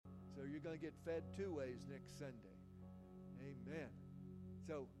you're going to get fed 2 ways next Sunday. Amen.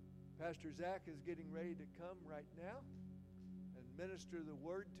 So, Pastor Zach is getting ready to come right now and minister the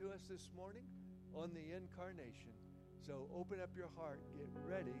word to us this morning on the incarnation. So, open up your heart, get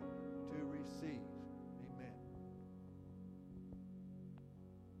ready to receive. Amen.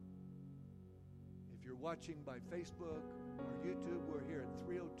 If you're watching by Facebook or YouTube, we're here at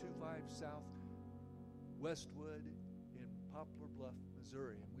 3025 South Westwood in Poplar Bluff,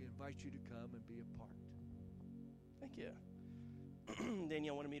 Missouri, and we invite you to come and be a part. Thank you.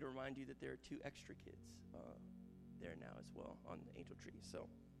 Danielle wanted me to remind you that there are 2 extra kids there now as well on the angel tree. So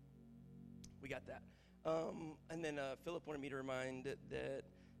we got that. And then Philip wanted me to remind that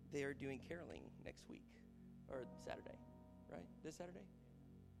they are doing caroling next week, or Saturday, right? This Saturday?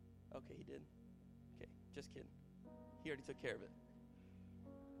 Okay, he did. Okay, just kidding. He already took care of it.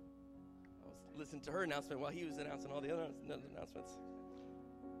 I was listening to her announcement while he was announcing all the other announcements.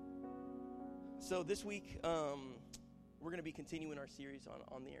 So this week, we're going to be continuing our series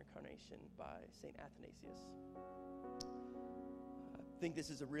on the Incarnation by St. Athanasius. I think this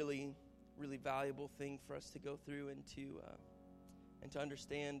is a really, really valuable thing for us to go through and to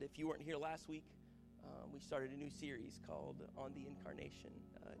understand. If you weren't here last week, we started a new series called On the Incarnation.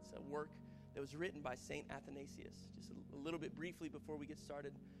 It's a work that was written by St. Athanasius. Just a little bit briefly before we get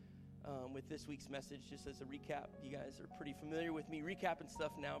started with this week's message, just as a recap. You guys are pretty familiar with me recapping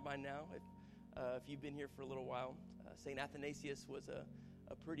stuff by now. If you've been here for a little while, St. Athanasius was a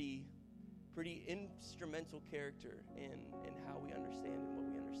pretty instrumental character in how we understand and what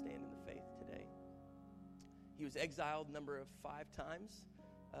we understand in the faith today. He was exiled a number of 5 times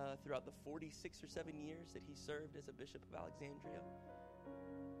throughout the 46 or 7 years that he served as a bishop of Alexandria.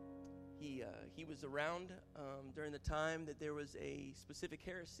 He was around during the time that there was a specific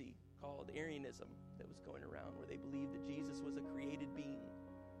heresy called Arianism that was going around, where they believed that Jesus was a created being,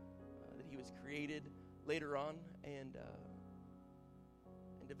 that he was created later on and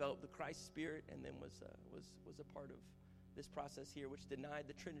developed the Christ spirit, and then was a part of this process here, which denied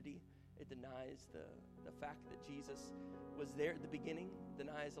the Trinity. It denies the fact that Jesus was there at the beginning,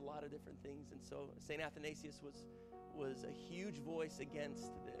 denies a lot of different things. And so St. Athanasius was a huge voice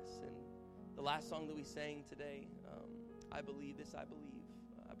against this. And the last song that we sang today, I believe this, I believe.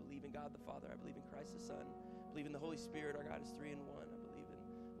 I believe in God the Father. I believe in Christ the Son. I believe in the Holy Spirit. Our God is 3 in 1. I believe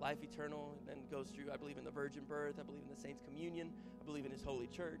in life eternal. And then goes through, I believe in the virgin birth. I believe in the saints' communion. I believe in his holy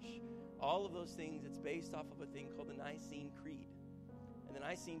church. All of those things, it's based off of a thing called the Nicene Creed. And the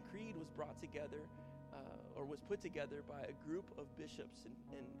Nicene Creed was brought together, or was put together by a group of bishops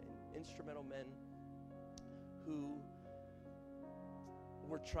and instrumental men who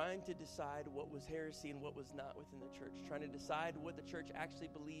were trying to decide what was heresy and what was not within the church, trying to decide what the church actually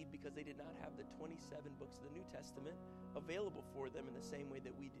believed, because they did not have the 27 books of the New Testament available for them in the same way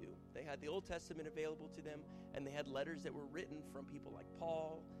that we do. They had the Old Testament available to them, and they had letters that were written from people like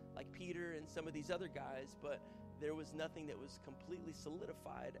Paul, like Peter, and some of these other guys, but there was nothing that was completely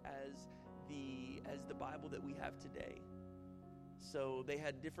solidified as the Bible that we have today. So they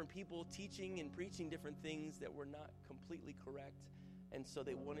had different people teaching and preaching different things that were not completely correct. And so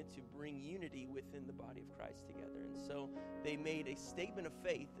they wanted to bring unity within the body of Christ together. And so they made a statement of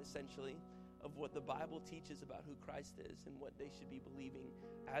faith, essentially, of what the Bible teaches about who Christ is and what they should be believing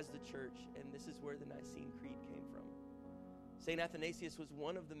as the church. And this is where the Nicene Creed came from. St. Athanasius was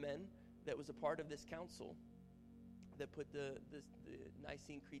one of the men that was a part of this council that put the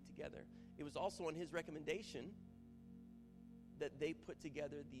Nicene Creed together. It was also on his recommendation that they put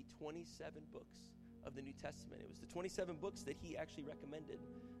together the 27 books of the New Testament. It was the 27 books that he actually recommended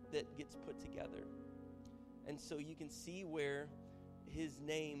that gets put together. And so you can see where his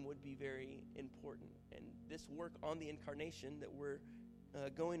name would be very important. And this work on the Incarnation that we're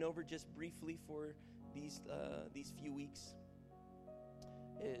going over just briefly for these few weeks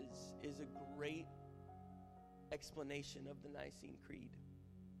is a great explanation of the Nicene Creed.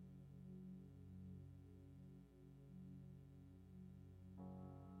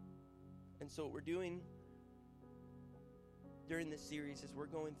 And so what we're doing during this series is we're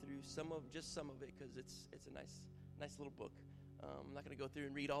going through some of it, because it's a nice little book. I'm not going to go through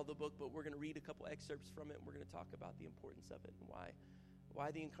and read all the book, but we're going to read a couple excerpts from it, and we're going to talk about the importance of it and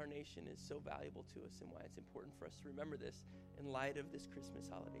why the Incarnation is so valuable to us and why it's important for us to remember this in light of this Christmas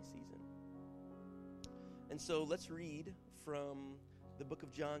holiday season. And so let's read from the book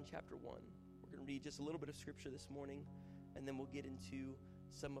of John, chapter 1. We're going to read just a little bit of scripture this morning, and then we'll get into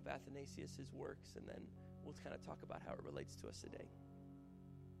some of Athanasius' works, and then we'll kind of talk about how it relates to us today.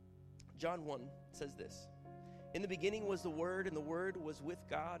 John 1 says this: "In the beginning was the Word, and the Word was with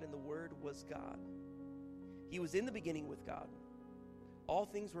God, and the Word was God. He was in the beginning with God. All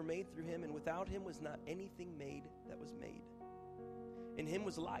things were made through him, and without him was not anything made that was made. In him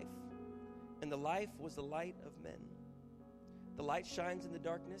was life, and the life was the light of men. The light shines in the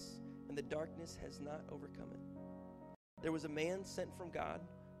darkness, and the darkness has not overcome it. There was a man sent from God,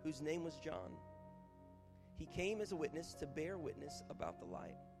 whose name was John. He came as a witness to bear witness about the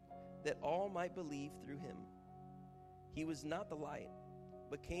light, that all might believe through him. He was not the light,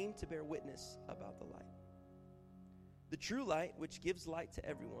 but came to bear witness about the light. The true light, which gives light to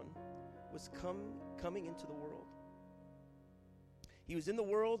everyone, was coming into the world. He was in the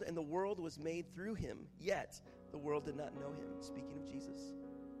world, and the world was made through him, yet the world did not know him. Speaking of Jesus.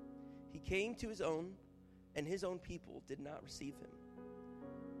 He came to his own, and his own people did not receive him.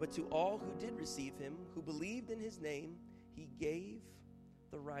 But to all who did receive him, who believed in his name, he gave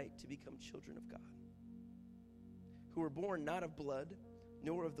the right to become children of God, who were born not of blood,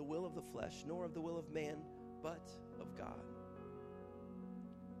 nor of the will of the flesh, nor of the will of man, but of God.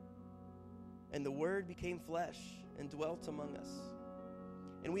 And the Word became flesh and dwelt among us.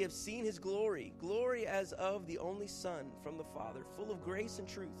 And we have seen his glory, glory as of the only Son from the Father, full of grace and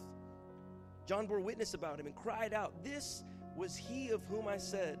truth. John bore witness about him and cried out, "This was he of whom I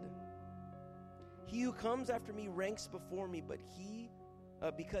said, he who comes after me ranks before me, but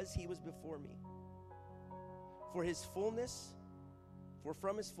because he was before me. For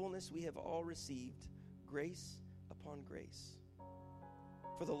from his fullness we have all received grace upon grace.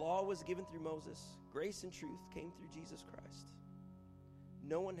 For the law was given through Moses, grace and truth came through Jesus Christ.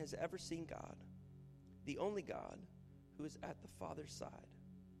 No one has ever seen God, the only God who is at the Father's side.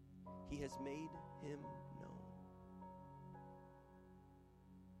 He has made him known."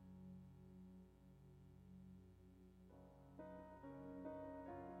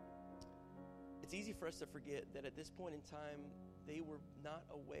 It's easy for us to forget that at this point in time, they were not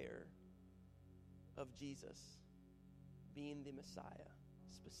aware of Jesus being the Messiah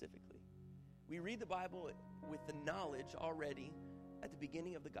specifically. We read the Bible with the knowledge already at the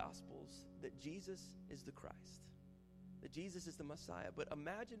beginning of the Gospels that Jesus is the Christ, that Jesus is the Messiah. But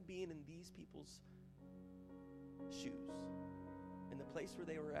imagine being in these people's shoes, in the place where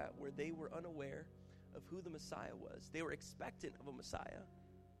they were at, where they were unaware of who the Messiah was. They were expectant of a Messiah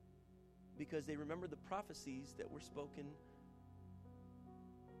because they remembered the prophecies that were spoken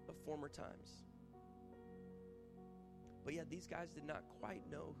of former times. But yet these guys did not quite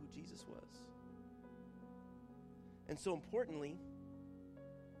know who Jesus was. And so importantly,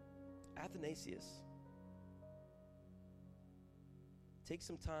 Athanasius takes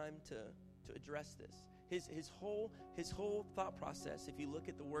some time to address this. His whole thought process, if you look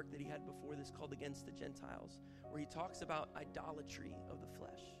at the work that he had before this called Against the Gentiles, where he talks about idolatry of the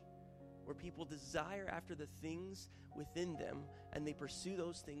flesh, where people desire after the things within them and they pursue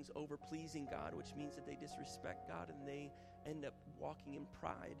those things over pleasing God, which means that they disrespect God and they end up walking in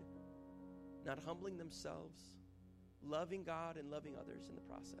pride, not humbling themselves, loving God and loving others in the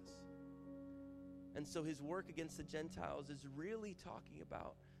process. And so his work against the Gentiles is really talking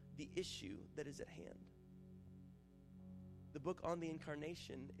about the issue that is at hand. The book on the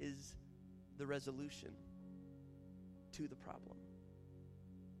incarnation is the resolution to the problem.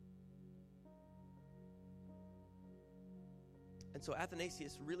 And so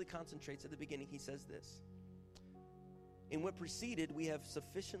Athanasius really concentrates at the beginning. He says this: "In what preceded, we have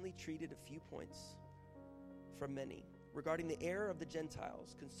sufficiently treated a few points from many regarding the error of the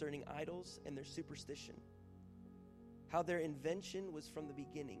Gentiles concerning idols and their superstition, how their invention was from the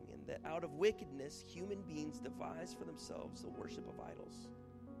beginning, and that out of wickedness human beings devised for themselves the worship of idols.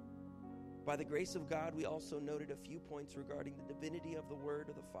 By the grace of God, we also noted a few points regarding the divinity of the Word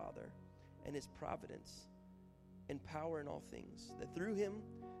of the Father and his providence and power in all things, that through him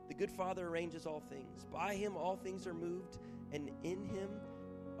the good Father arranges all things. By him all things are moved, and in him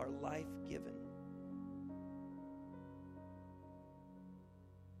are life given.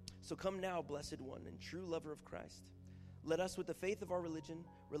 So come now, blessed one and true lover of Christ. Let us, with the faith of our religion,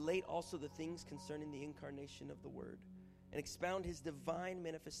 relate also the things concerning the incarnation of the Word, and expound his divine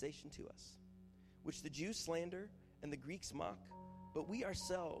manifestation to us, which the Jews slander and the Greeks mock, but we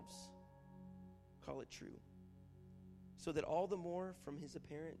ourselves call it true, so that all the more from his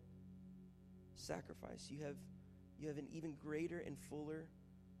apparent sacrifice you have an even greater and fuller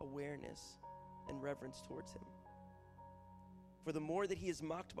awareness and reverence towards him. For the more that he is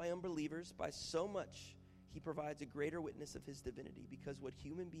mocked by unbelievers, by so much he provides a greater witness of his divinity, because what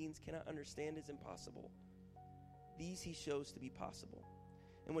human beings cannot understand is impossible. These he shows to be possible.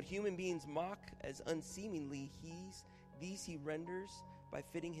 And what human beings mock as unseemly, these he renders by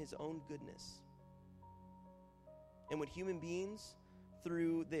fitting his own goodness. And what human beings,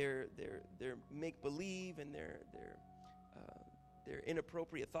 through their make-believe and their their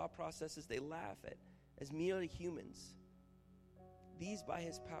inappropriate thought processes. They laugh at as merely humans. These, by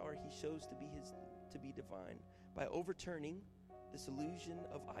his power, he shows to be divine by overturning this illusion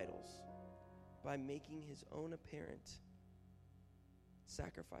of idols, by making his own apparent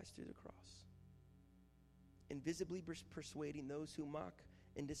sacrifice through the cross, invisibly persuading those who mock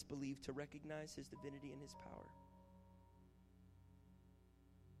and disbelieve to recognize his divinity and his power.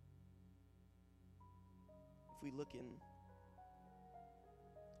 If we look in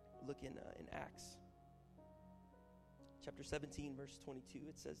Acts chapter 17, verse 22,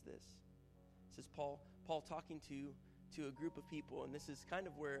 it says this. It says Paul talking to a group of people, and this is kind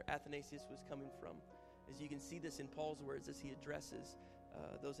of where Athanasius was coming from. As you can see this in Paul's words as he addresses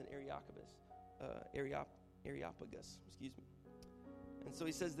those in Areopagus, excuse me. And so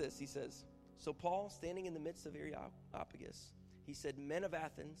he says this. He says, so Paul, standing in the midst of Areopagus, he said, "Men of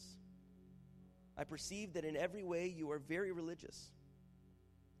Athens, I perceive that in every way you are very religious.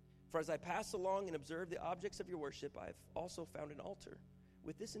 For as I pass along and observe the objects of your worship, I have also found an altar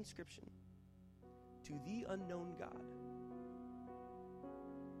with this inscription, to the unknown God.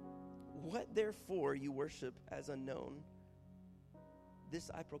 What therefore you worship as unknown, this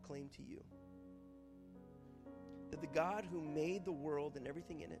I proclaim to you, that the God who made the world and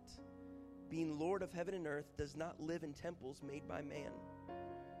everything in it, being Lord of heaven and earth, does not live in temples made by man,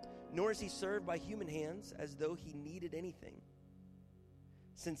 nor is he served by human hands as though he needed anything,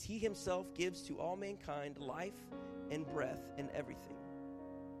 since he himself gives to all mankind life and breath and everything.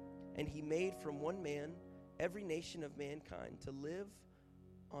 And he made from one man every nation of mankind to live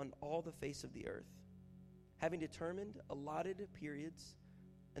on all the face of the earth, having determined allotted periods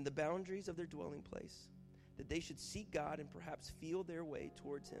and the boundaries of their dwelling place, that they should seek God and perhaps feel their way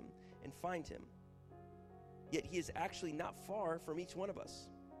towards him and find him. Yet he is actually not far from each one of us.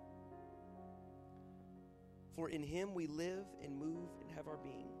 For in him we live and move and have our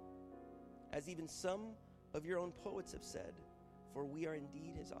being, as even some of your own poets have said, for we are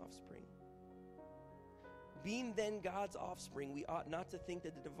indeed his offspring. Being then God's offspring, we ought not to think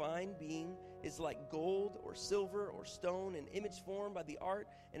that the divine being is like gold or silver or stone, an image formed by the art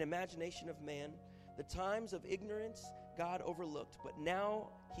and imagination of man. The times of ignorance God overlooked, but now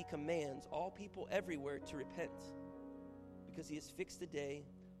he commands all people everywhere to repent, because he has fixed a day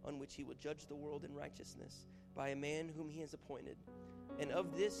on which he will judge the world in righteousness by a man whom he has appointed. And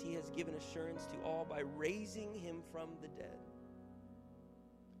of this he has given assurance to all by raising him from the dead.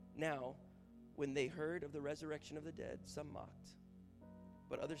 Now, when they heard of the resurrection of the dead, some mocked,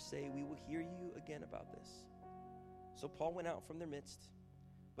 but others say, we will hear you again about this. So Paul went out from their midst,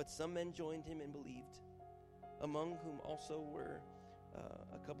 but some men joined him and believed, among whom also were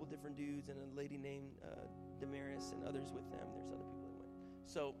a couple different dudes and a lady named Damaris and others with them. There's other people that went.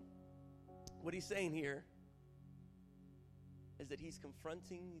 So what he's saying here is that he's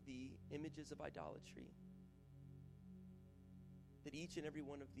confronting the images of idolatry that each and every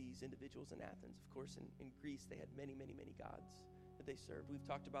one of these individuals in Athens, of course, in Greece, they had many, many, many gods that they served. We've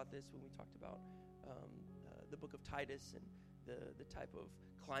talked about this when we talked about the book of Titus and the type of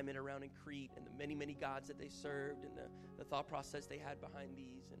climate around in Crete and the many, many gods that they served and the thought process they had behind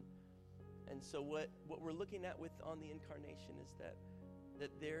these. And so what we're looking at on the incarnation is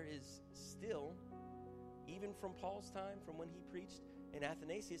that there is still, even from Paul's time, from when he preached, in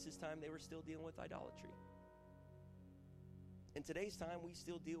Athanasius' time, they were still dealing with idolatry. In today's time, we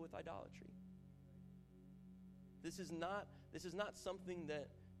still deal with idolatry. This is not something that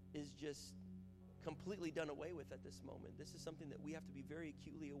is just completely done away with at this moment. This is something that we have to be very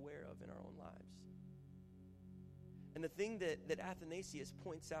acutely aware of in our own lives. And the thing that Athanasius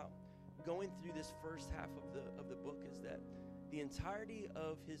points out going through this first half of the book is that the entirety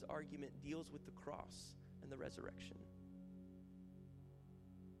of his argument deals with the cross and the resurrection.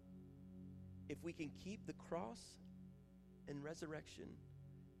 If we can keep the cross and resurrection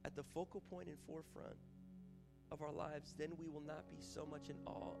at the focal point and forefront of our lives, then we will not be so much in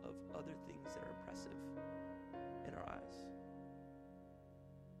awe of other things that are oppressive in our eyes.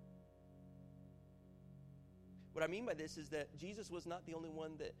 What I mean by this is that Jesus was not the only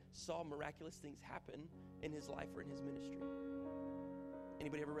one that saw miraculous things happen in his life or in his ministry.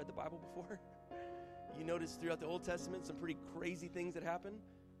 Anybody ever read the Bible before? You notice throughout the Old Testament some pretty crazy things that happen.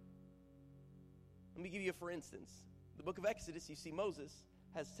 Let me give you a for instance. The book of Exodus, you see Moses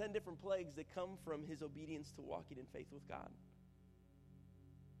has 10 different plagues that come from his obedience to walking in faith with God.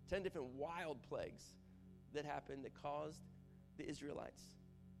 10 different wild plagues that happened that caused the Israelites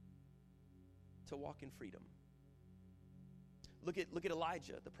to walk in freedom. Look at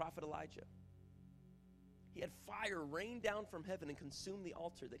Elijah, the prophet Elijah. He had fire rain down from heaven and consume the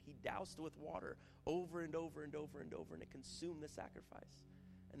altar that he doused with water over and over and over and over, and it consumed the sacrifice.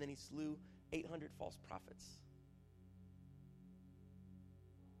 And then he slew 800 false prophets.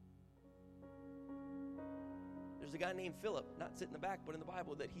 There's a guy named Philip, not sitting in the back, but in the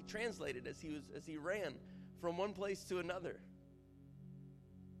Bible, that he translated as he ran from one place to another.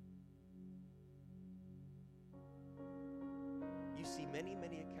 You see many,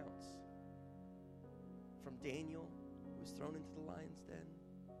 many accounts from Daniel, who was thrown into the lion's den,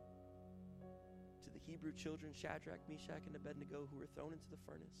 to the Hebrew children, Shadrach, Meshach, and Abednego, who were thrown into the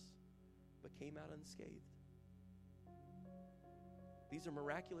furnace, but came out unscathed. These are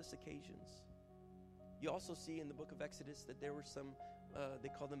miraculous occasions. You also see in the book of Exodus that there were some, they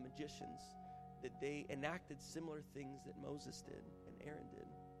call them magicians, that they enacted similar things that Moses did and Aaron did.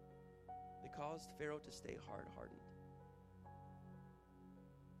 They caused Pharaoh to stay hard-hardened.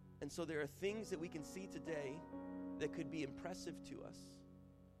 And so there are things that we can see today that could be impressive to us.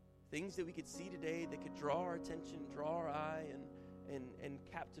 Things that we could see today that could draw our attention, draw our eye, and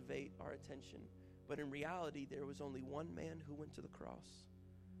captivate our attention. But in reality, there was only one man who went to the cross,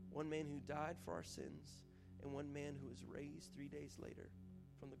 one man who died for our sins, and one man who was raised 3 days later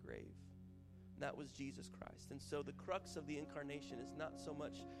from the grave. And that was Jesus Christ. And so the crux of the incarnation is not so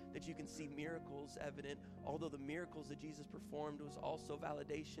much that you can see miracles evident, although the miracles that Jesus performed was also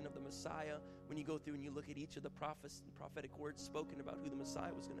validation of the Messiah. When you go through and you look at each of the prophetic words spoken about who the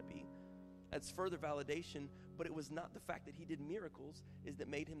Messiah was going to be, that's further validation. But it was not the fact that he did miracles is that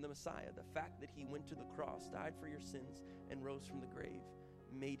made him the Messiah. The fact that he went to the cross, died for your sins, and rose from the grave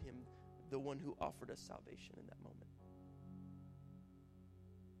made him the one who offered us salvation in that moment.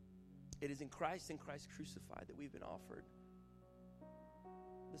 It is in Christ and Christ crucified that we've been offered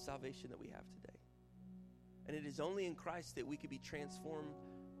the salvation that we have today. And it is only in Christ that we could be transformed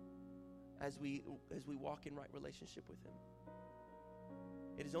as we walk in right relationship with him.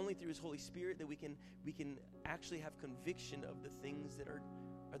 It is only through his Holy Spirit that we can actually have conviction of the things that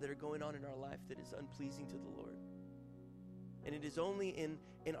are going on in our life that is unpleasing to the Lord. And it is only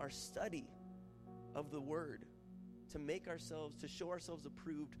in our study of the Word to show ourselves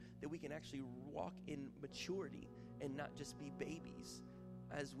approved, that we can actually walk in maturity and not just be babies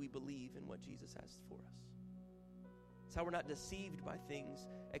as we believe in what Jesus has for us. It's how we're not deceived by things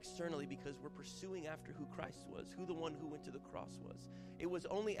externally, because we're pursuing after who Christ was, who the one who went to the cross was. It was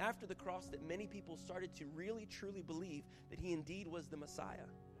only after the cross that many people started to really, truly believe that he indeed was the Messiah.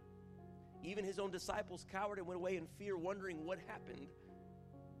 Even his own disciples cowered and went away in fear, wondering what happened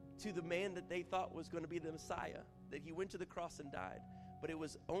to the man that they thought was going to be the Messiah, that he went to the cross and died. But it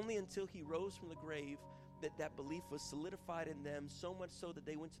was only until he rose from the grave that belief was solidified in them, so much so that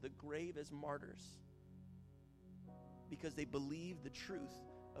they went to the grave as martyrs, because they believed the truth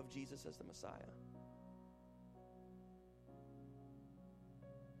of Jesus as the Messiah.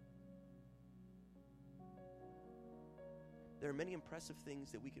 There are many impressive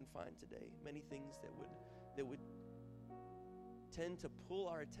things that we can find today, many things that would tend to pull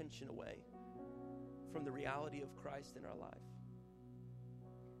our attention away from the reality of Christ in our life.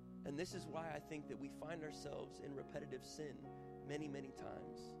 And this is why I think that we find ourselves in repetitive sin many, many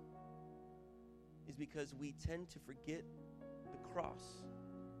times, is because we tend to forget the cross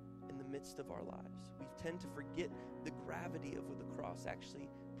in the midst of our lives. We tend to forget the gravity of what the cross actually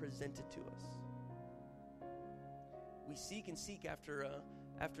presented to us. We seek and seek after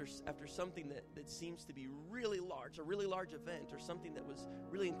something that seems to be really large, a really large event, or something that was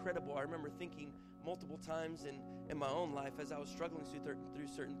really incredible. I remember thinking multiple times in my own life as I was struggling through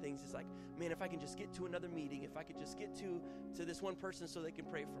certain things, it's like, man, if I can just get to another meeting, if I could just get to this one person so they can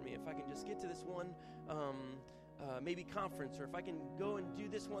pray for me, if I can just get to this one maybe conference, or if I can go and do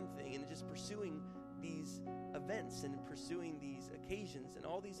this one thing, and just pursuing these events and pursuing these occasions and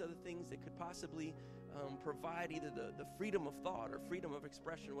all these other things that could possibly provide either the freedom of thought or freedom of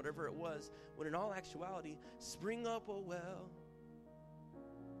expression, whatever it was, when in all actuality, spring up, oh well.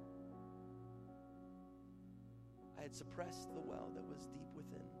 I had suppressed the well that was deep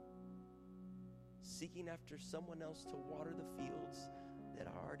within, seeking after someone else to water the fields that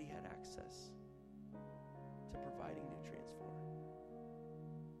I already had access to providing nutrients for.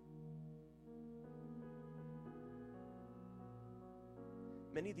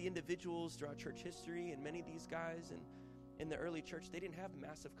 Many of the individuals throughout church history, and many of these guys in the early church, they didn't have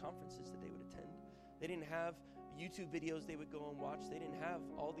massive conferences that they would attend. They didn't have YouTube videos they would go and watch. They didn't have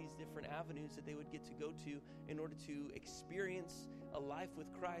all these different avenues that they would get to go to in order to experience a life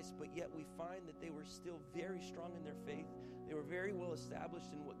with Christ, but yet we find that they were still very strong in their faith. They were very well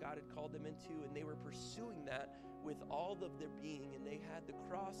established in what God had called them into, and they were pursuing that with all of their being, and they had the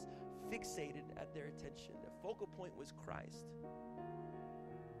cross fixated at their attention. Their focal point was Christ.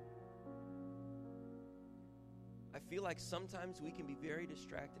 I feel like sometimes we can be very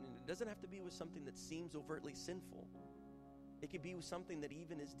distracted, and it doesn't have to be with something that seems overtly sinful. It could be with something that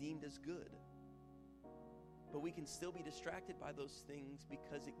even is deemed as good. But we can still be distracted by those things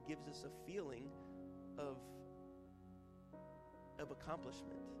because it gives us a feeling of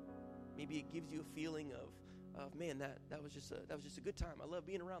accomplishment. Maybe it gives you a feeling of man, that was just a good time. I love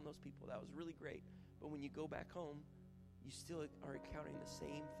being around those people. That was really great. But when you go back home, you still are encountering the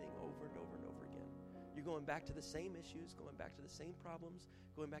same thing over and over and over again. You're going back to the same issues, going back to the same problems,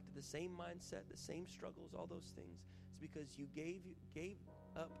 going back to the same mindset, the same struggles, all those things. It's because you gave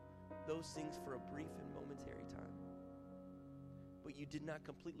up those things for a brief and momentary time. But you did not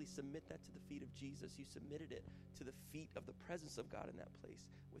completely submit that to the feet of Jesus. You submitted it to the feet of the presence of God in that place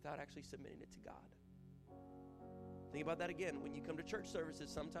without actually submitting it to God. Think about that again. When you come to church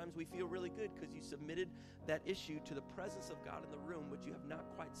services, sometimes we feel really good because you submitted that issue to the presence of God in the room, but you have not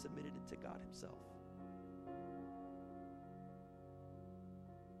quite submitted it to God himself.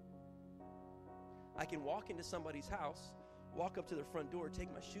 I can walk into somebody's house, walk up to their front door,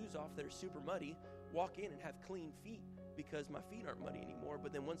 take my shoes off that are super muddy, walk in and have clean feet because my feet aren't muddy anymore.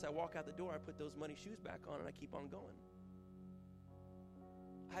 But then once I walk out the door, I put those muddy shoes back on and I keep on going.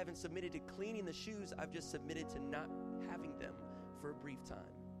 I haven't submitted to cleaning the shoes. I've just submitted to not having them for a brief time.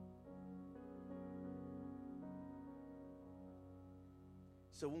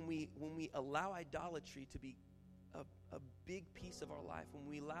 So when we allow idolatry to be a big piece of our life, when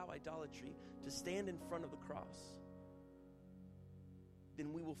we allow idolatry to stand in front of the cross,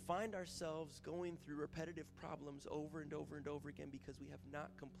 then we will find ourselves going through repetitive problems over and over and over again because we have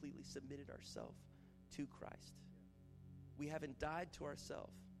not completely submitted ourselves to Christ. We haven't died to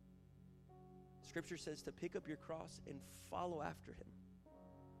ourselves. Scripture says to pick up your cross and follow after him.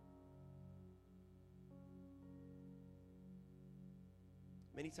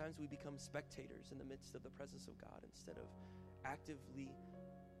 Many times we become spectators in the midst of the presence of God instead of actively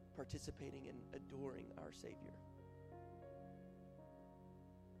participating and adoring our Savior.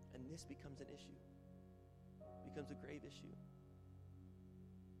 And this becomes an issue. Becomes a grave issue.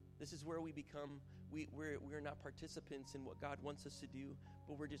 This is where we become, we're not participants in what God wants us to do,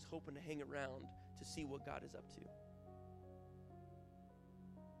 but we're just hoping to hang around to see what God is up to.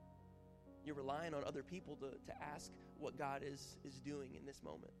 You're relying on other people to ask what God is doing in this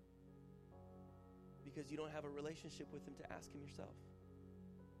moment because you don't have a relationship with him to ask him yourself.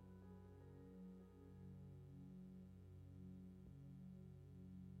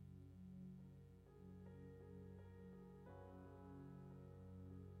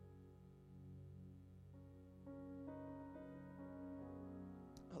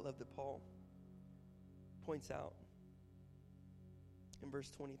 I love that Paul points out in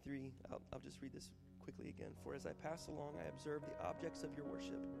verse 23, I'll just read this quickly again. For as I passed along, I observed the objects of your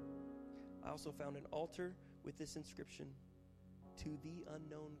worship. I also found an altar with this inscription, to the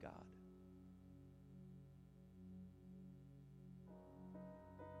unknown God.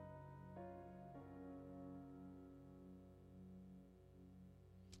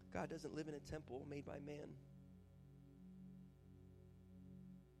 God doesn't live in a temple made by man.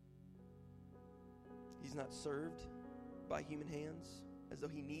 He's not served by human hands as though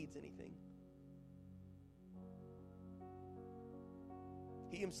he needs anything.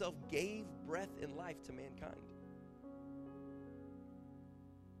 He himself gave breath and life to mankind.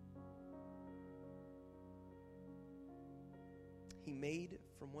 He made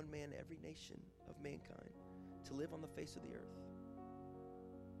from one man every nation of mankind to live on the face of the earth.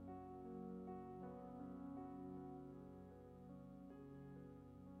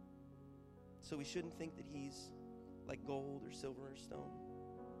 So we shouldn't think that he's like gold or silver or stone.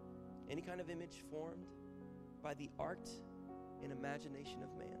 Any kind of image formed by the art and imagination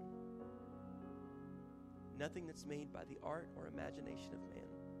of man. Nothing that's made by the art or imagination of man.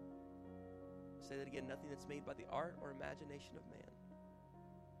 I'll say that again, nothing that's made by the art or imagination of man.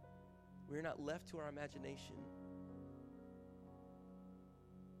 We're not left to our imagination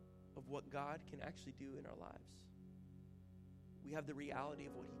of what God can actually do in our lives. We have the reality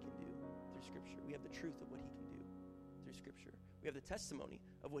of what he can do through Scripture. We have the truth of what he can do through Scripture. We have the testimony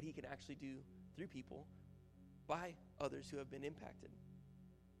of what he can actually do through people by others who have been impacted.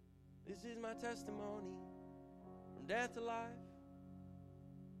 This is my testimony from death to life.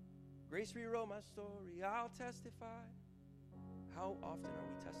 Grace rewrote my story. I'll testify. How often are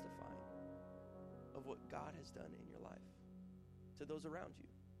we testifying of what God has done in your life to those around you?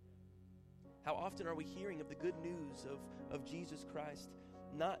 How often are we hearing of the good news of Jesus Christ,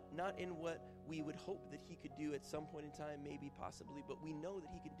 not in what we would hope that he could do at some point in time, maybe, possibly, but we know that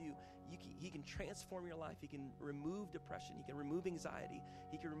he can do. He can transform your life. He can remove depression. He can remove anxiety.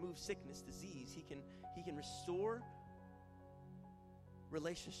 He can remove sickness, disease. He can restore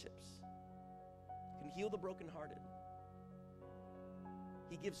relationships. He can heal the brokenhearted.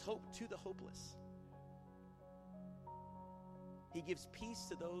 He gives hope to the hopeless. He gives peace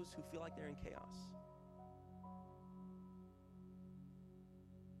to those who feel like they're in chaos.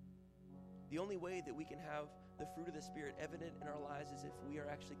 The only way that we can have the fruit of the Spirit evident in our lives is if we are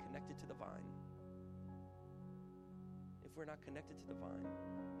actually connected to the vine. If we're not connected to the vine,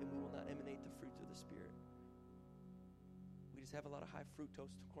 then we will not emanate the fruits of the Spirit. We just have a lot of high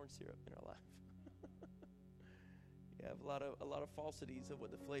fructose corn syrup in our life. You have a lot of falsities of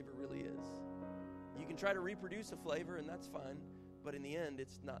what the flavor really is. You can try to reproduce a flavor, and that's fine, but in the end,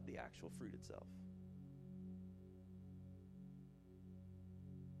 it's not the actual fruit itself.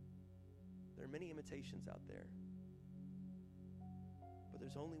 There are many imitations out there, but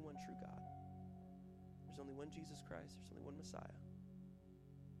there's only one true God. There's only one Jesus Christ. There's only one Messiah.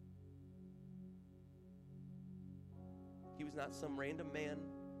 He was not some random man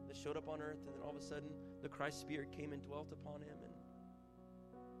that showed up on earth and then all of a sudden the Christ Spirit came and dwelt upon him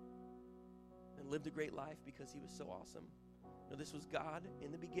and lived a great life because he was so awesome. No, this was God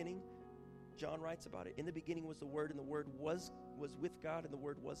in the beginning. John writes about it. In the beginning was the Word, and the Word was with God, and the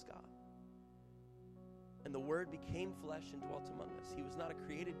Word was God. And the Word became flesh and dwelt among us. He was not a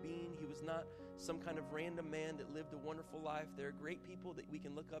created being. He was not some kind of random man that lived a wonderful life. There are great people that we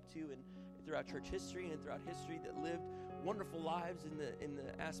can look up to and throughout church history and throughout history that lived wonderful lives in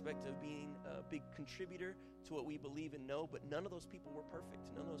the aspect of being a big contributor to what we believe and know, but none of those people were perfect.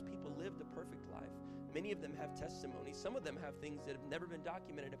 None of those people lived a perfect life. Many of them have testimonies. Some of them have things that have never been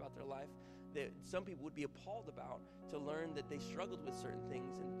documented about their life that some people would be appalled about, to learn that they struggled with certain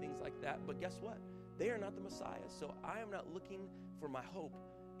things and things like that. But guess what? They are not the Messiah. So I am not looking for my hope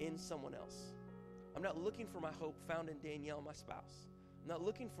in someone else. I'm not looking for my hope found in Danielle, my spouse. I'm not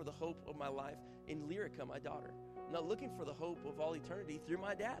looking for the hope of my life in Lyrica, my daughter. I'm not looking for the hope of all eternity through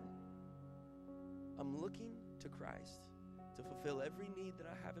my dad. I'm looking to Christ to fulfill every need that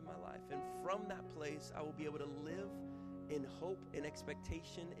I have in my life. And from that place, I will be able to live in hope and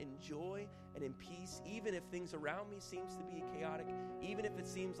expectation, in joy and in peace, even if things around me seems to be chaotic, even if it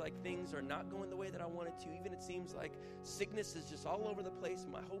seems like things are not going the way that I want it to, even if it seems like sickness is just all over the place,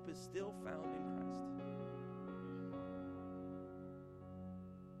 my hope is still found in Christ.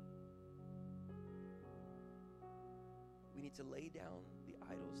 We need to lay down the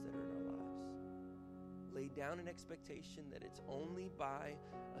idols that are in our lives. Lay down an expectation that it's only by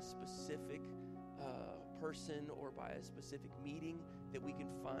a specific person or by a specific meeting that we can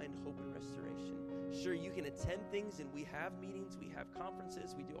find hope and restoration. Sure, you can attend things, and we have meetings, we have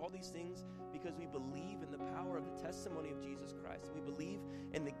conferences, we do all these things because we believe in the power of the testimony of Jesus Christ. We believe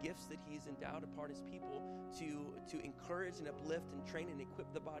in the gifts that he's endowed upon his people to encourage and uplift and train and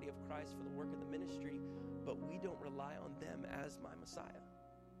equip the body of Christ for the work of the ministry, but we don't rely on them as my Messiah.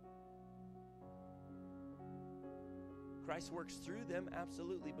 Christ works through them,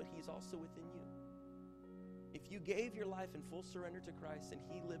 absolutely, but he's also within you. If you gave your life in full surrender to Christ and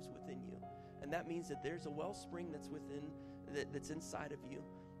he lives within you, and that means that there's a wellspring that's inside of you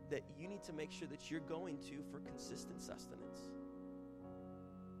that you need to make sure that you're going to for consistent sustenance.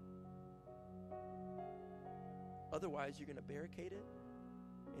 Otherwise, you're going to barricade it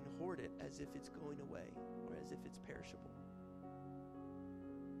and hoard it as if it's going away or as if it's perishable.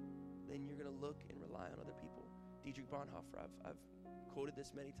 Then you're going to look and rely on other people. Dietrich Bonhoeffer, I've quoted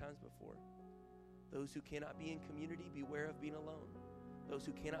this many times before. Those who cannot be in community, beware of being alone. Those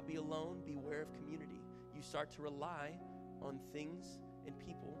who cannot be alone, beware of community. You start to rely on things and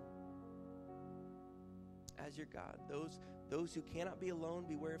people as your God. Those who cannot be alone,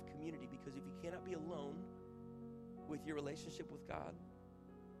 beware of community, because if you cannot be alone with your relationship with God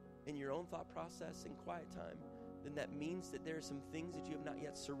in your own thought process and quiet time, then that means that there are some things that you have not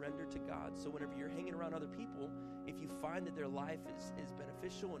yet surrendered to God. So whenever you're hanging around other people, if you find that their life is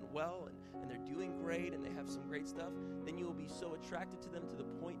beneficial and well and they're doing great and they have some great stuff, then you will be so attracted to them to the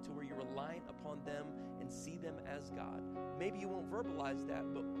point to where you're reliant upon them and see them as God. Maybe you won't verbalize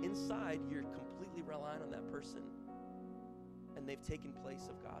that, but inside you're completely relying on that person and they've taken place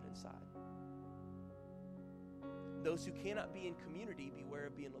of God inside. Those who cannot be in community, beware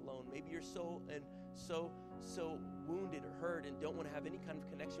of being alone. Maybe you're so wounded or hurt and don't want to have any kind of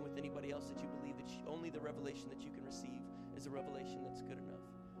connection with anybody else that you believe that only the revelation that you can receive is a revelation that's good enough.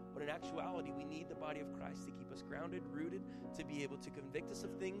 But in actuality, we need the body of Christ to keep us grounded, rooted, to be able to convict us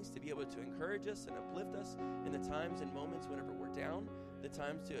of things, to be able to encourage us and uplift us in the times and moments whenever we're down, the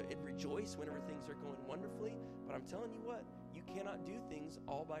times to rejoice whenever things are going wonderfully. But I'm telling you what, you cannot do things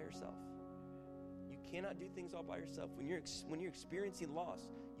all by yourself. You cannot do things all by yourself. When you're experiencing loss,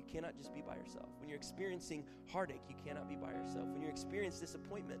 you cannot just be by yourself. When you're experiencing heartache, you cannot be by yourself. When you experience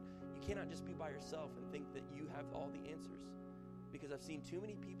disappointment, you cannot just be by yourself and think that you have all the answers. Because I've seen too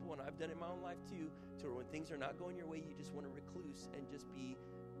many people, and I've done it in my own life too, to where when things are not going your way, you just want to recluse and just be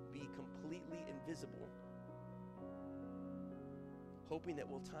completely invisible, hoping that,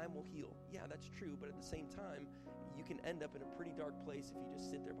 time will heal. Yeah, that's true, but at the same time, you can end up in a pretty dark place if you just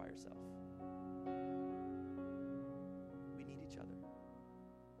sit there by yourself. We need each other.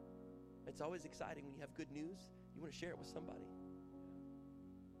 It's always exciting when you have good news. You want to share it with somebody.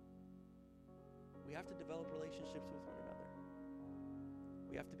 We have to develop relationships with one another.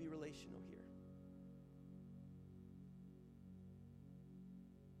 We have to be relational here.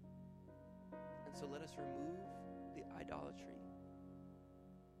 And so let us remove the idolatry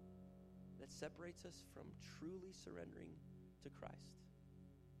that separates us from truly surrendering to Christ,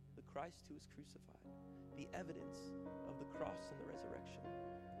 the Christ who was crucified, the evidence of the cross and the resurrection.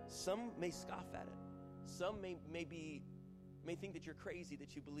 Some may scoff at it. Some may think that you're crazy,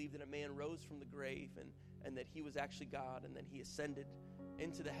 that you believe that a man rose from the grave and that he was actually God and that he ascended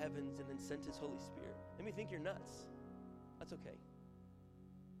into the heavens and then sent his Holy Spirit. They may think you're nuts. That's okay.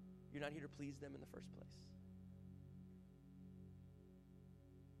 You're not here to please them in the first place.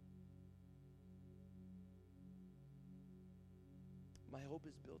 My hope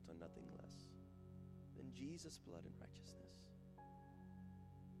is built on nothing less than Jesus' blood and righteousness.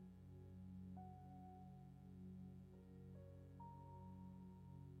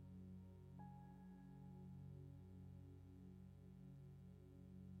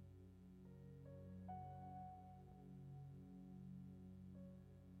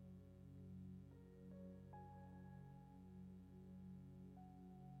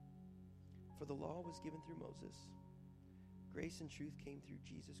 For the law was given through Moses. Grace and truth came through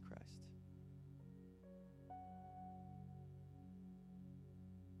Jesus Christ.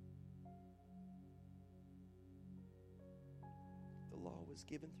 The law was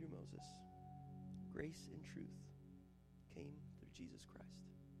given through Moses. Grace and truth came through Jesus Christ.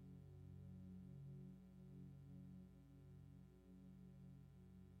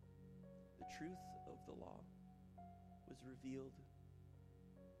 The truth of the law was revealed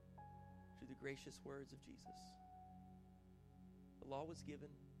through the gracious words of Jesus. The law was given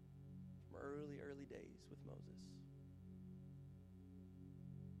from early days with Moses.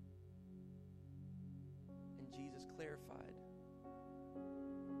 And Jesus clarified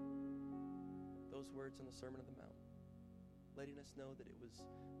those words on the Sermon on the Mount, letting us know that it was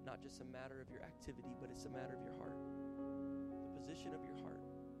not just a matter of your activity, but it's a matter of your heart. The position of your heart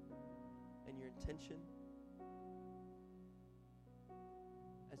and your intention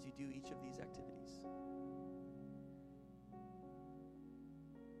as you do each of these activities.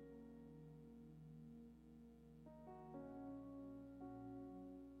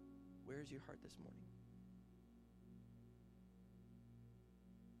 Where's your heart this morning?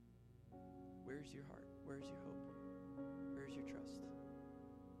 Where's your heart? Where's your hope? Where's your trust?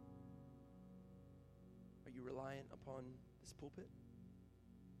 Are you reliant upon this pulpit?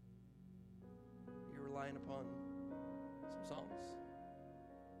 Are you relying upon some songs?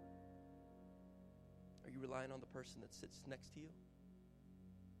 Are you relying on the person that sits next to you?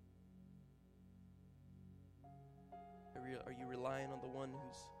 Are you relying on the one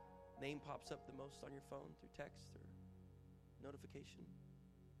whose name pops up the most on your phone through text or notification?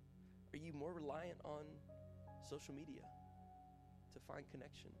 Are you more reliant on social media to find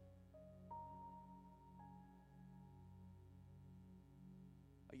connection?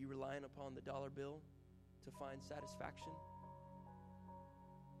 Are you relying upon the dollar bill to find satisfaction?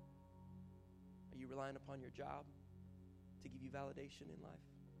 Are you relying upon your job to give you validation in life?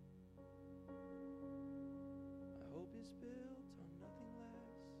 My hope is built on nothing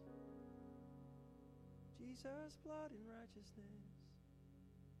less. Jesus' blood and righteousness.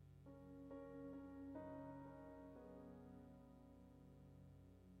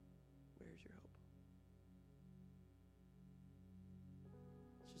 Where's your hope?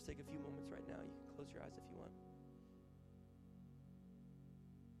 Let's just take a few moments right now. You can close your eyes if you want.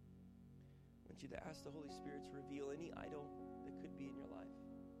 I want you to ask the Holy Spirit to reveal any idol that could be in your life.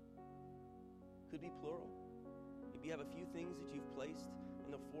 Could be plural. Maybe you have a few things that you've placed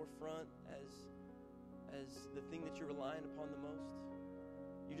in the forefront as the thing that you're relying upon the most.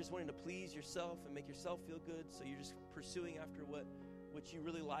 You're just wanting to please yourself and make yourself feel good, so you're just pursuing after what what you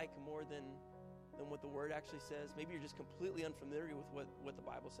really like more than what the Word actually says. Maybe you're just completely unfamiliar with what the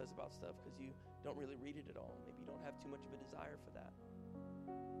Bible says about stuff because you don't really read it at all. Maybe you don't have too much of a desire for that.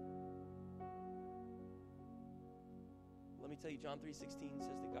 Let me tell you, John 3:16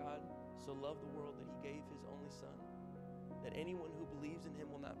 says that God so loved the world that he gave his only Son, that anyone who believes in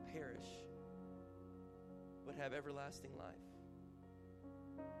him will not perish, but have everlasting life.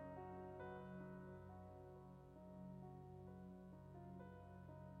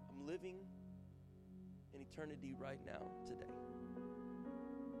 I'm living in eternity right now, today.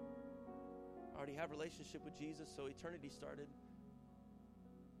 I already have a relationship with Jesus, so eternity started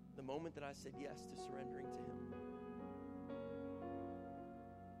the moment that I said yes to surrendering to him.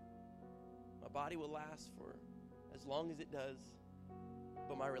 My body will last for as long as it does,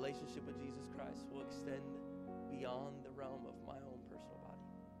 but my relationship with Jesus Christ will extend beyond the realm of my own personal body.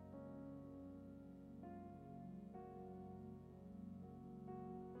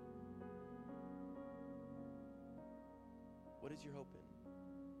 What is your hope in?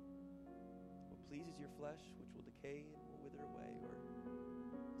 What pleases your flesh, which will decay and will wither away? Or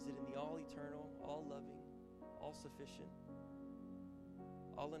is it in the all-eternal, all-loving, all-sufficient,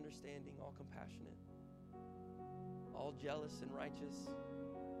 all-understanding, all-compassionate, all-jealous and righteous,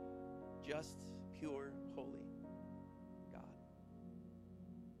 just, pure, holy God?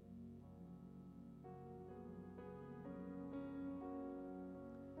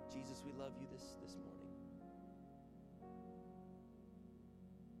 Jesus, we love you this morning.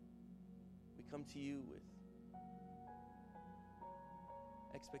 We come to you with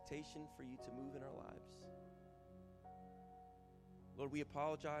expectation for you to move in our lives. Lord, we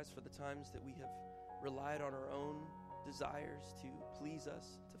apologize for the times that we have relied on our own desires to please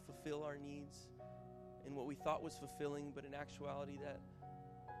us, to fulfill our needs in what we thought was fulfilling, but in actuality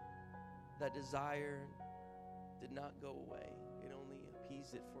that desire did not go away. It only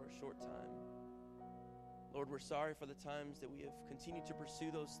appeased it for a short time. Lord, we're sorry for the times that we have continued to pursue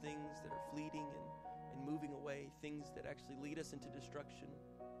those things that are fleeting and moving away, things that actually lead us into destruction.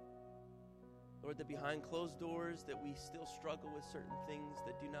 Lord, that behind closed doors that we still struggle with certain things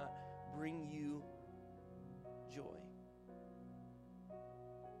that do not bring you joy.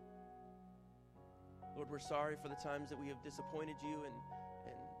 Lord, we're sorry for the times that we have disappointed you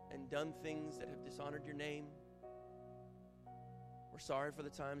and done things that have dishonored your name. We're sorry for the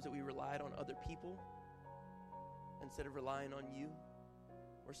times that we relied on other people instead of relying on you.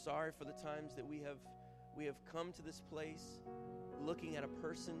 We're sorry for the times that we have come to this place looking at a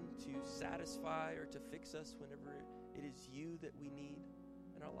person to satisfy or to fix us whenever it is you that we need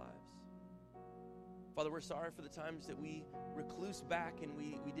in our lives. Father, we're sorry for the times that we recluse back and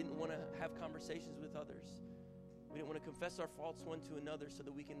we didn't want to have conversations with others. We didn't want to confess our faults one to another so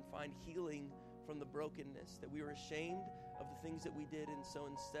that we can find healing from the brokenness, that we were ashamed of the things that we did. And so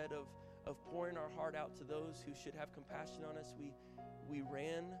instead of pouring our heart out to those who should have compassion on us, we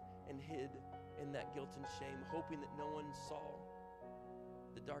ran and hid in that guilt and shame, hoping that no one saw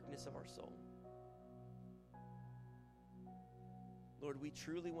the darkness of our soul. Lord, we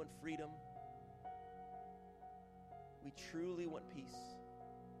truly want freedom. We truly want peace.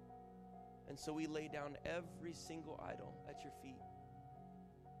 And so we lay down every single idol at your feet.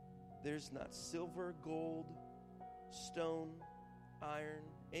 There's not silver, gold, stone, iron,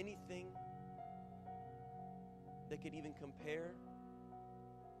 anything that could even compare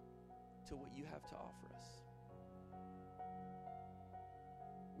to what you have to offer us.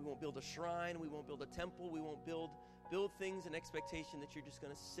 We won't build a shrine. We won't build a temple. We won't build things in expectation that you're just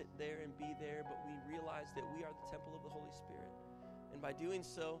going to sit there and be there, but we realize that we are the temple of the Holy Spirit. And by doing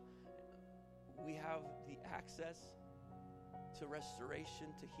so, we have the access to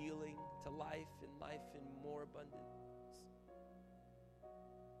restoration, to healing, to life, and life in more abundance.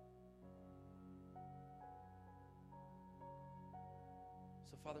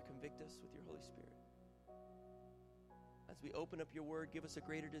 So, Father, convict us with your Holy Spirit. As we open up your word, give us a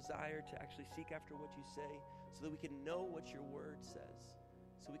greater desire to actually seek after what you say so that we can know what your word says,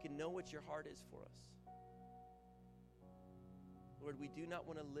 so we can know what your heart is for us. Lord, we do not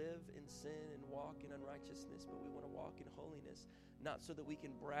want to live in sin and walk in unrighteousness, but we want to walk in holiness, not so that we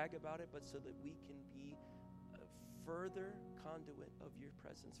can brag about it, but so that we can be a further conduit of your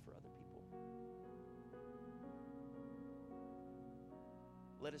presence for other people.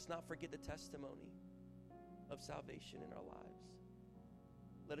 Let us not forget the testimony of salvation in our lives.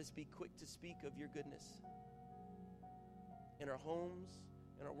 Let us be quick to speak of your goodness in our homes,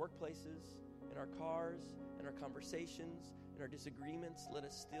 in our workplaces, in our cars, in our conversations, in our disagreements. Let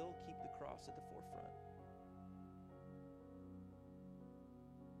us still keep the cross at the forefront.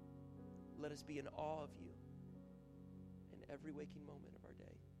 Let us be in awe of you in every waking moment of our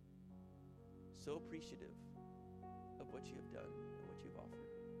day. So appreciative of what you have done and what you've offered.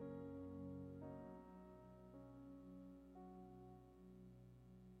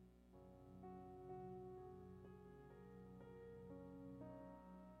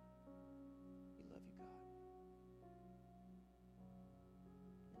 We love you, God.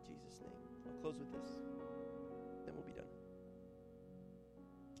 In Jesus' name. I'll close with this, then we'll be done.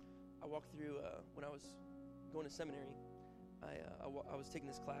 I walked through, when I was going to seminary, I was taking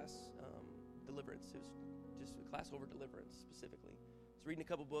this class, deliverance. It was just a class over deliverance specifically. I was reading a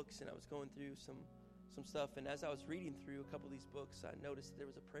couple books, and I was going through some stuff, and as I was reading through a couple of these books, I noticed that there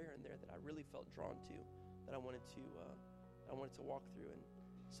was a prayer in there that I really felt drawn to, that I wanted to walk through. And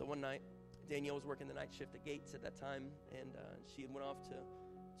so one night, Danielle was working the night shift at Gates at that time, and she had went off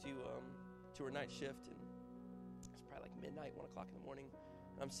to her night shift, and it's probably like midnight, 1 o'clock in the morning.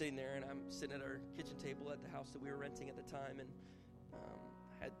 And I'm sitting there, and I'm sitting at our kitchen table at the house that we were renting at the time, and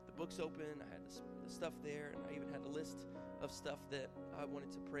I had the books open, I had the stuff there, and I even had a list of stuff that I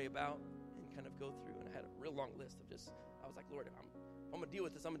wanted to pray about and kind of go through. And I had a real long list of I was like, Lord, if I'm going to deal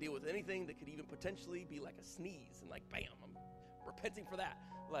with this, I'm going to deal with anything that could even potentially be like a sneeze, and like, bam, I'm repenting for that.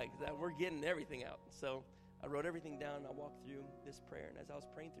 Like, that we're getting everything out. So I wrote everything down, and I walked through this prayer, and as I was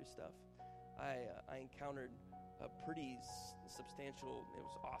praying through stuff, I encountered a pretty substantial, it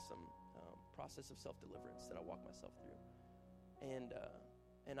was awesome, process of self-deliverance that I walked myself through.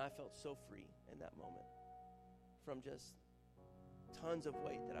 And I felt so free in that moment from just tons of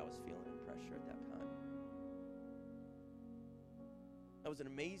weight that I was feeling and pressure at that time. That was an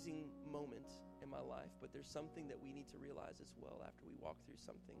amazing moment in my life, but there's something that we need to realize as well after we walk through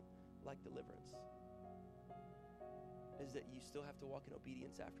something like deliverance, is that you still have to walk in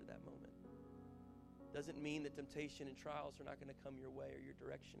obedience after that moment. Doesn't mean that temptation and trials are not going to come your way or your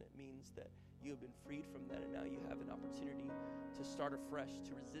direction. It means that you have been freed from that, and now you have an opportunity to start afresh,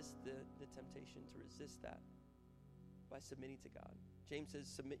 to resist the temptation, to resist that by submitting to God. James says,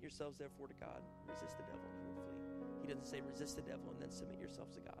 submit yourselves therefore to God, resist the devil, and he will flee. He doesn't say resist the devil and then submit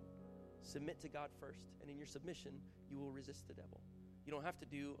yourselves to God. Submit to God first, and in your submission, you will resist the devil. You don't have to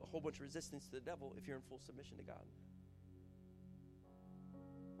do a whole bunch of resistance to the devil if you're in full submission to God.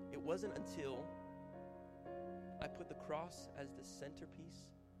 It wasn't until I put the cross as the centerpiece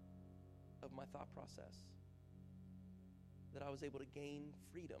of my thought process that I was able to gain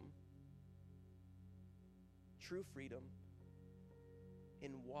freedom, true freedom,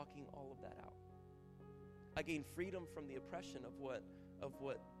 in walking all of that out. I gained freedom from the oppression of what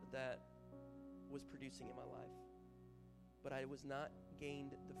that was producing in my life. But I was not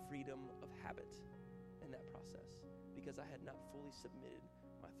gained the freedom of habit in that process because I had not fully submitted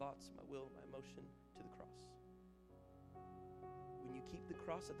my thoughts, my will, my emotion to the cross. When you keep the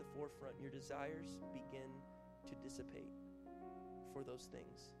cross at the forefront, your desires begin to dissipate for those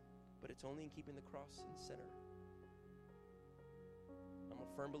things. But it's only in keeping the cross in the center. I'm a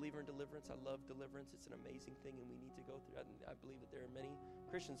firm believer in deliverance. I love deliverance. It's an amazing thing, and we need to go through it. I believe that there are many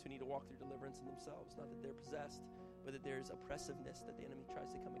Christians who need to walk through deliverance in themselves. Not that they're possessed, but that there's oppressiveness that the enemy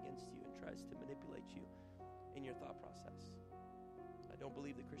tries to come against you and tries to manipulate you in your thought process. I don't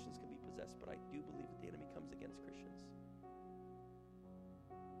believe that Christians can be possessed, but I do believe that the enemy comes against Christians.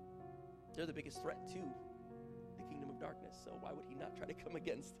 They're the biggest threat to the kingdom of darkness, so why would he not try to come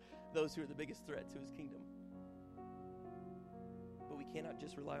against those who are the biggest threat to his kingdom? But we cannot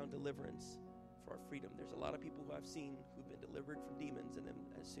just rely on deliverance for our freedom. There's a lot of people who I've seen who've been delivered from demons, and then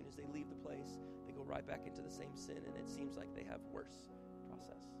as soon as they leave the place, they go right back into the same sin, and it seems like they have worse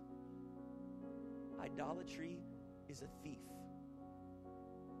process. Idolatry is a thief.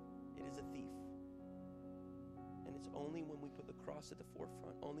 It is a thief. And it's only when we put the cross at the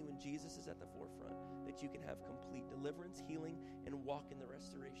forefront, only when Jesus is at the forefront, that you can have complete deliverance, healing, and walk in the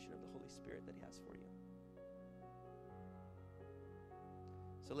restoration of the Holy Spirit that he has for you.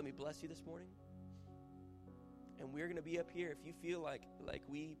 So let me bless you this morning. And we're going to be up here. If you feel like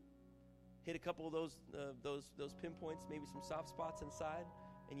we hit a couple of those pinpoints, maybe some soft spots inside,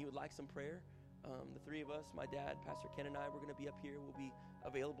 and you would like some prayer, the three of us, my dad, Pastor Ken, and I, we're going to be up here. We'll be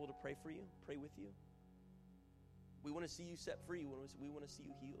available to pray for you, pray with you. We want to see you set free. We want to see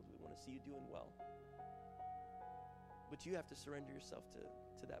you healed. We want to see you doing well. But you have to surrender yourself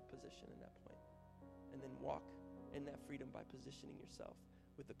to that position and that point. And then walk in that freedom by positioning yourself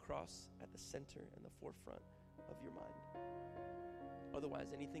with the cross at the center and the forefront of your mind. Otherwise,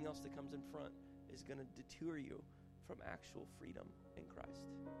 anything else that comes in front is going to deter you from actual freedom in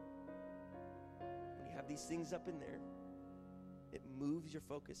Christ. When you have these things up in there, it moves your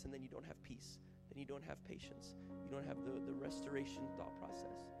focus, and then you don't have peace. Then you don't have patience. You don't have the restoration thought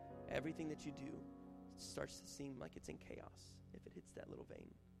process. Everything that you do starts to seem like it's in chaos, if it hits that little vein.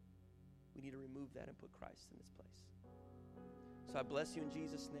 We need to remove that and put Christ in its place. So I bless you in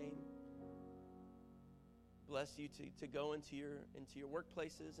Jesus' name. Bless you to go into your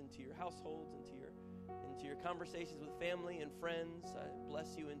workplaces, into your households, into your conversations with family and friends. I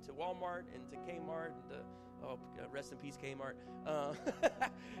bless you into Walmart, into Kmart, rest in peace Kmart,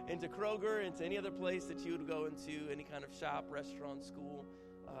 into Kroger, into any other place that you would go into, any kind of shop, restaurant, school.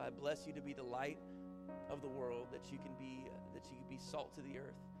 I bless you to be the light of the world, that you can be salt to the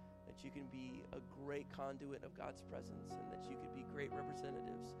earth, that you can be a great conduit of God's presence, and that you could be great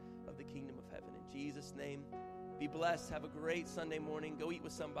representatives of the kingdom of heaven. In Jesus' name, be blessed. Have a great Sunday morning. Go eat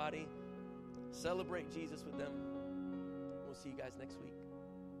with somebody. Celebrate Jesus with them. We'll see you guys next week.